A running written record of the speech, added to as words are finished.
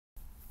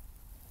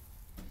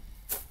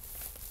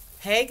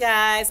Hey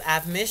guys,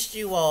 I've missed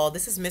you all.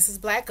 This is Mrs.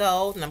 Black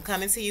Gold, and I'm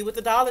coming to you with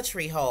the Dollar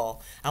Tree haul.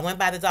 I went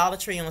by the Dollar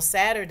Tree on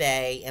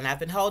Saturday, and I've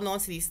been holding on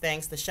to these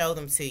things to show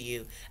them to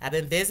you. I've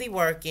been busy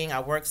working.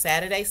 I worked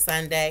Saturday,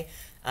 Sunday,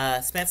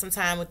 spent some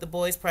time with the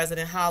boys,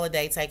 President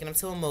Holiday, taking them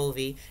to a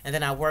movie, and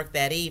then I worked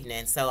that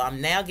evening. So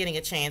I'm now getting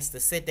a chance to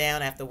sit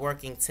down after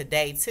working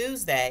today,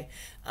 Tuesday,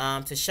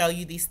 to show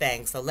you these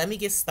things. So let me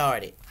get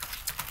started.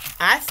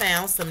 I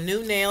found some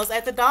new nails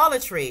at the Dollar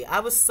Tree. I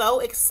was so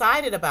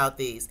excited about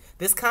these.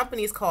 This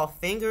company is called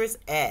Fingers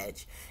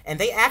Edge, and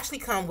they actually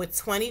come with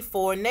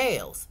 24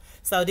 nails.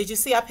 So did you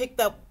see I picked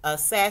up a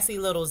sassy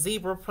little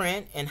zebra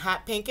print in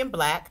hot pink and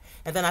black,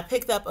 and then I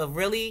picked up a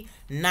really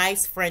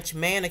nice French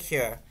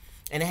manicure,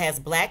 and it has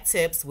black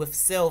tips with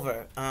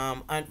silver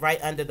right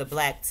under the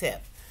black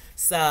tip.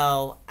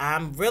 So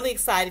I'm really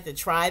excited to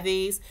try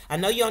these. I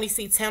know you only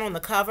see 10 on the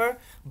cover,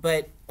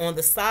 but on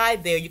the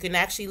side there, you can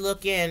actually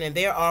look in and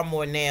there are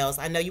more nails.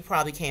 I know you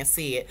probably can't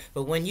see it,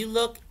 but when you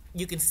look,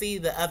 you can see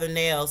the other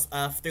nails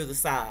through the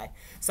side.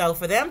 So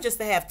for them just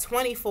to have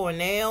 24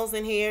 nails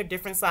in here,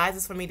 different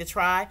sizes for me to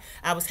try,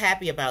 I was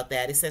happy about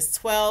that. It says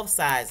 12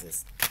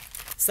 sizes.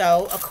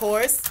 So, of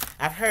course,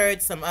 I've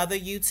heard some other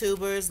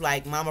YouTubers,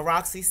 like Mama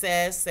Roxy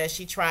says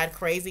she tried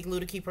crazy glue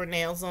to keep her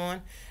nails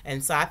on.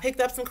 And so I picked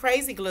up some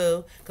crazy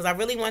glue because I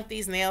really want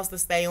these nails to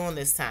stay on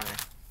this time.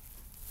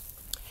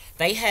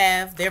 They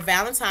have their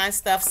Valentine's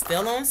stuff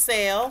still on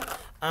sale.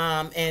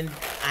 And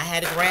I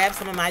had to grab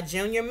some of my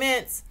Junior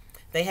Mints.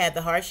 They had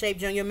the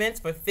heart-shaped Junior Mints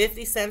for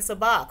 50 cents a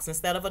box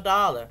instead of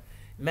 $1.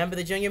 Remember,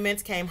 the Junior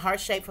Mints came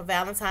heart-shaped for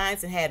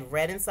Valentine's and had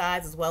red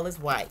insides as well as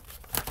white.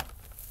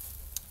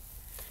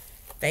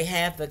 They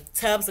have the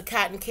tubs of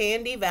cotton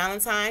candy,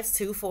 Valentine's,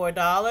 2 for $1.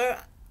 I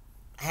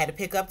had to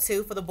pick up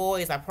 2 for the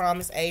boys. I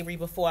promised Avery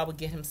before I would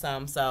get him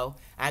some, so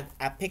I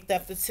picked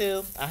up the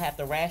 2. I'll have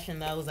to ration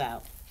those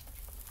out.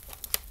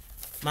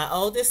 My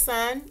oldest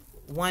son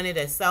wanted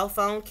a cell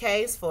phone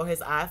case for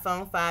his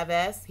iPhone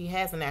 5S. He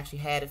hasn't actually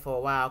had it for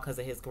a while because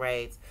of his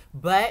grades.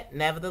 But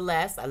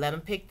nevertheless, I let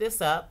him pick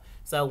this up.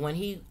 So when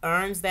he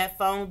earns that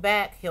phone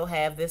back, he'll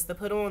have this to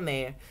put on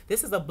there.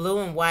 This is a blue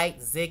and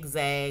white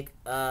zigzag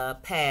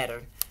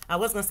pattern. I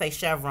was going to say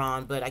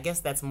chevron, but I guess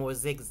that's more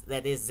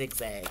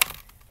zigzag.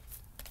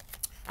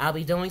 I'll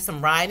be doing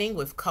some writing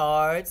with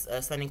cards,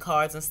 sending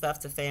cards and stuff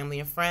to family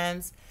and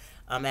friends.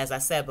 As I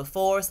said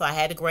before, so I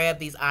had to grab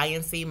these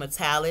INC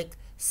metallic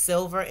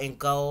silver and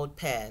gold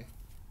pen.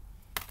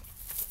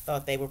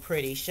 Thought they were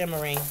pretty,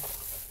 shimmering.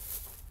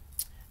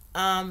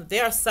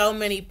 There are so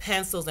many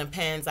pencils and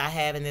pens I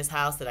have in this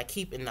house that I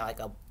keep in like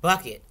a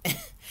bucket.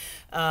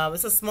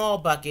 It's a small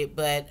bucket,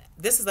 but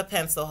this is a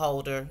pencil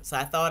holder, so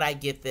I thought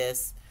I'd get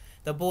this.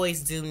 The boys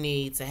do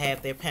need to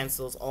have their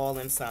pencils all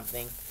in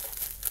something.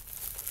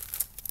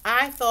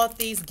 I thought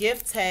these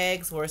gift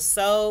tags were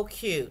so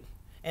cute.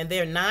 And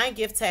they're 9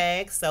 gift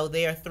tags, so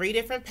there are 3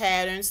 different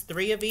patterns,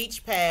 3 of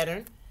each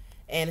pattern.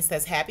 And it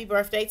says, happy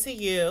birthday to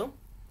you.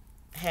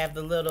 Have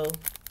the little,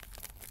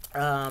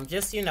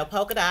 just,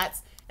 polka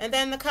dots. And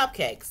then the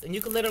cupcakes. And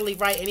you can literally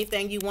write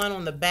anything you want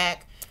on the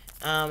back.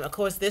 Of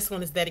course, this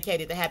one is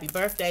dedicated to happy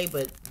birthday,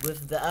 but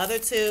with the other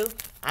 2,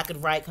 I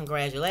could write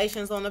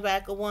congratulations on the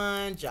back of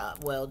one,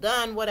 job well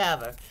done,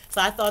 whatever. So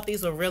I thought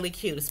these were really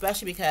cute,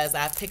 especially because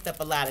I picked up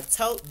a lot of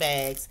tote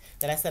bags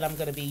that I said I'm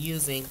going to be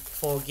using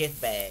for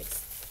gift bags.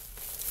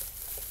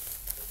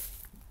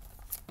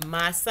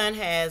 My son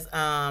has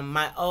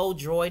my old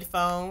Droid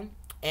phone,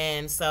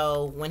 and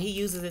so when he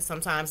uses it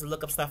sometimes to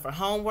look up stuff for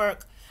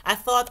homework, I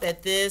thought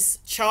that this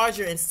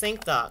charger and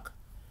sync dock,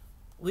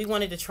 we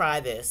wanted to try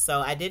this. So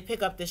I did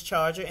pick up this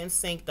charger and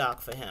sync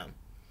dock for him.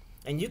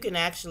 And you can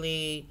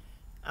actually,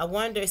 I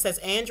wonder, it says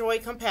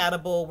Android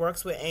compatible,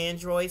 works with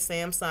Android,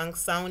 Samsung,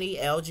 Sony,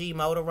 LG,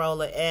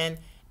 Motorola, and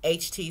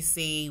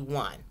HTC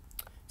One.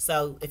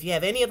 So if you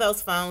have any of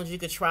those phones, you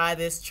could try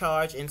this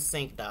charge and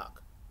sync dock.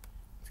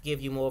 Give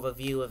you more of a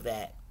view of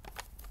that.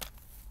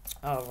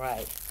 All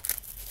right.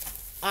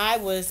 I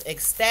was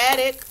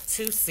ecstatic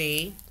to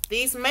see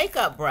these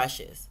makeup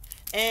brushes.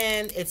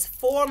 And it's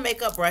 4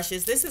 makeup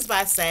brushes. This is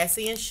by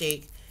Sassy and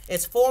Chic.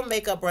 It's 4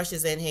 makeup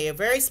brushes in here.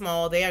 Very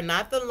small. They are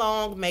not the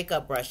long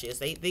makeup brushes.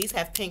 These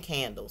have pink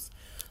handles.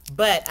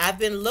 But I've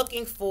been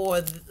looking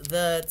for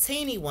the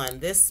teeny one.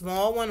 This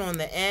small one on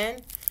the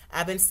end.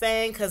 I've been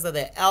saying because of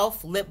the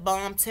e.l.f. lip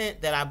balm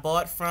tint that I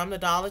bought from the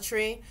Dollar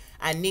Tree,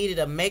 I needed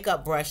a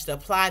makeup brush to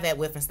apply that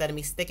with instead of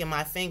me sticking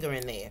my finger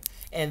in there.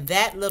 And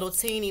that little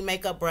teeny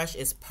makeup brush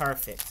is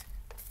perfect.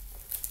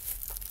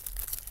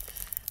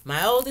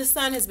 My oldest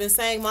son has been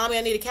saying, Mommy,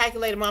 I need a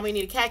calculator. Mommy, I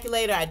need a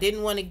calculator. I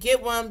didn't want to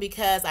get one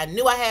because I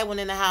knew I had one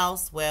in the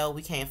house. Well,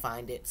 we can't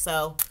find it.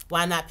 So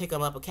why not pick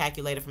him up a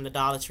calculator from the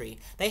Dollar Tree?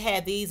 They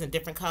had these in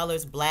different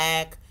colors,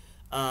 black.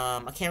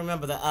 I can't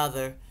remember the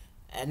other.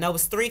 I know it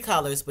was 3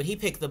 colors, but he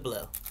picked the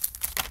blue.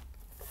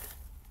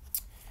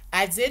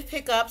 I did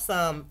pick up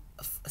some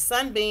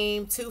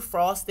Sunbeam 2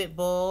 frosted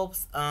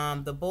bulbs.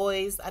 The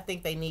boys, I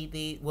think they need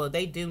these. Well,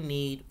 they do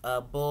need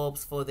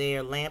bulbs for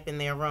their lamp in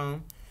their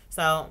room.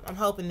 So I'm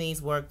hoping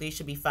these work. These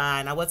should be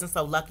fine. I wasn't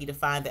so lucky to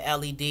find the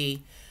LED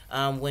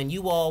when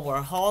you all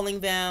were hauling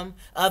them.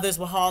 Others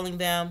were hauling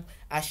them.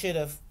 I should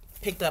have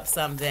picked up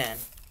some then.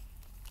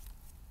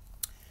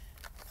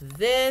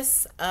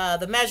 This,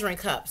 the measuring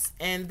cups.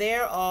 And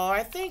there are,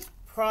 I think,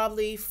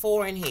 probably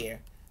 4 in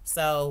here.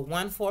 So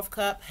 1/4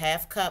 cup,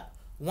 half cup,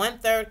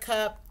 1/3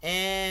 cup,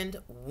 and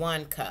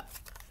 1 cup.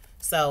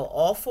 So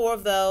all 4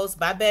 of those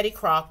by Betty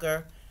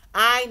Crocker.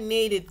 I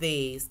needed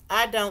these.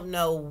 I don't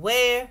know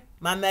where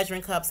my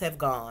measuring cups have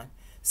gone.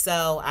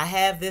 So I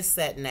have this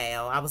set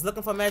now. I was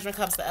looking for measuring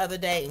cups the other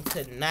day and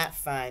could not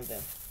find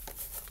them.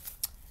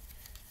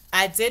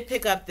 I did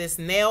pick up this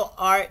nail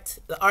art,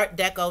 the Art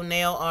Deco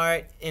nail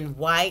art in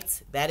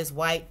white. That is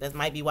white. That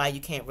might be why you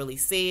can't really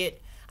see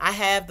it. I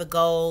have the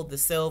gold, the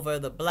silver,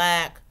 the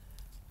black.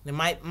 It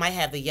might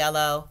have the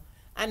yellow.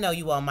 I know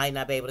you all might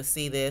not be able to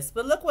see this,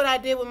 but look what I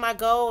did with my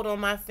gold on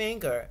my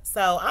finger.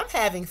 So I'm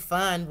having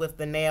fun with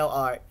the nail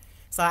art.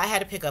 So I had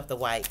to pick up the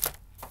white.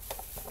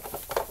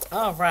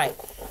 All right.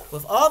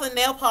 With all the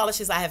nail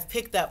polishes I have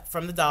picked up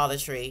from the Dollar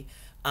Tree,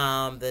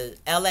 the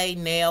LA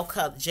nail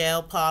cut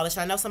gel polish.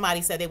 I know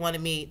somebody said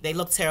they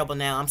look terrible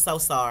now. I'm so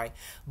sorry.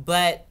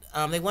 But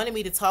they wanted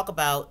me to talk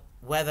about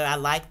whether I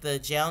like the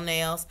gel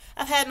nails.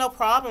 I've had no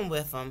problem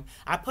with them.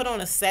 I put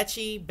on a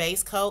Sechi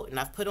base coat and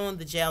I've put on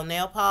the gel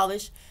nail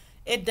polish.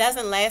 It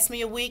doesn't last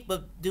me a week,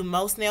 but do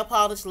most nail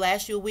polish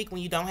last you a week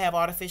when you don't have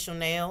artificial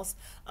nails?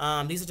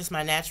 These are just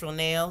my natural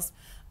nails.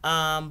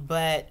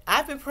 But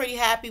I've been pretty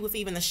happy with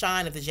even the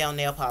shine of the gel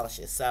nail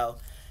polishes. So,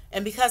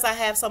 and because I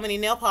have so many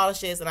nail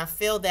polishes and I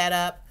filled that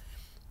up,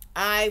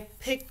 I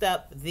picked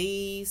up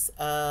these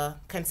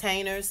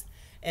containers.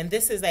 And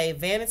this is a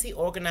Vanity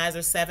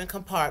Organizer 7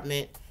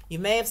 compartment. You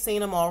may have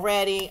seen them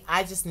already.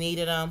 I just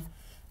needed them.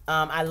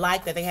 I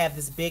like that they have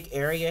this big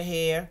area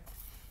here.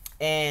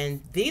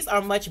 And these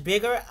are much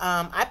bigger.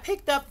 I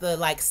picked up the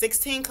like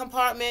 16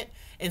 compartment.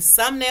 And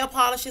some nail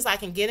polishes I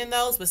can get in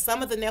those, but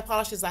some of the nail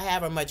polishes I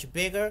have are much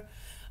bigger.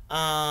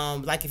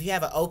 Like if you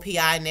have an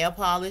OPI nail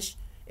polish,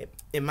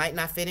 it might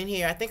not fit in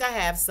here. I think I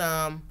have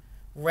some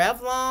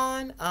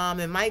Revlon.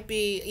 It might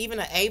be even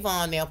an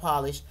Avon nail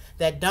polish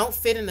that don't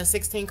fit in the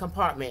 16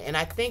 compartment. And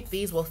I think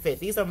these will fit.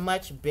 These are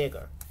much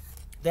bigger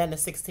than the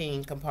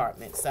 16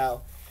 compartment.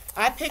 So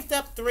I picked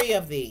up 3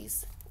 of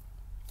these.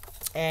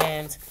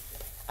 And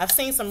I've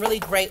seen some really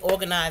great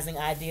organizing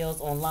ideas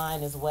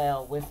online as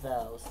well with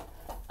those.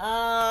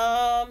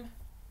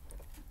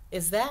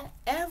 Is that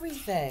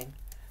everything?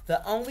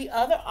 The only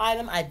other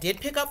item I did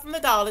pick up from the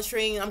Dollar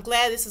Tree, and I'm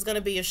glad this is going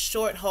to be a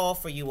short haul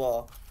for you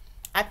all.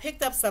 I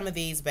picked up some of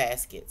these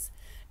baskets.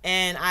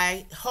 And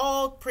I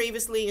hauled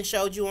previously and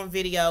showed you on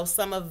video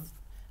some of,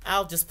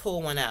 I'll just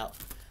pull one out.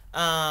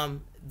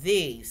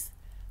 These.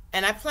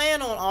 And I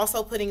plan on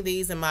also putting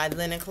these in my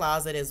linen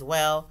closet as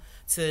well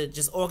to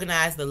just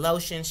organize the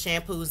lotion,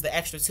 shampoos, the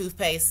extra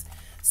toothpaste.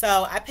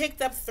 So I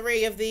picked up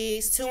 3 of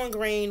these, 2 in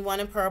green, 1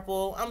 in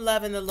purple. I'm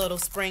loving the little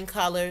spring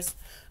colors.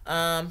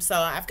 So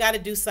I've got to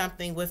do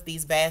something with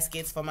these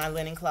baskets for my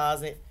linen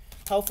closet.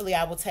 Hopefully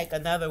I will take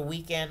another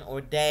weekend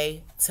or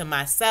day to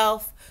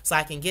myself so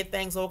I can get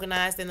things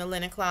organized in the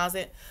linen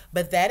closet.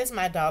 But that is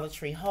my Dollar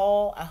Tree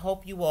haul. I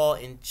hope you all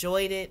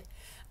enjoyed it.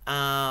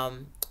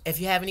 If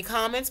you have any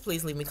comments,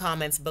 please leave me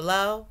comments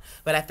below.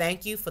 But I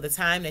thank you for the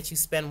time that you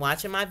spend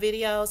watching my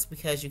videos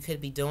because you could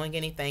be doing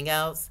anything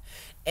else.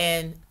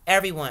 And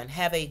everyone,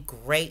 have a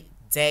great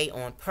day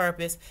on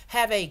purpose.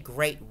 Have a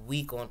great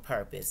week on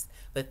purpose.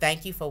 But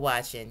thank you for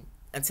watching.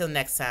 Until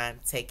next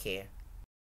time, take care.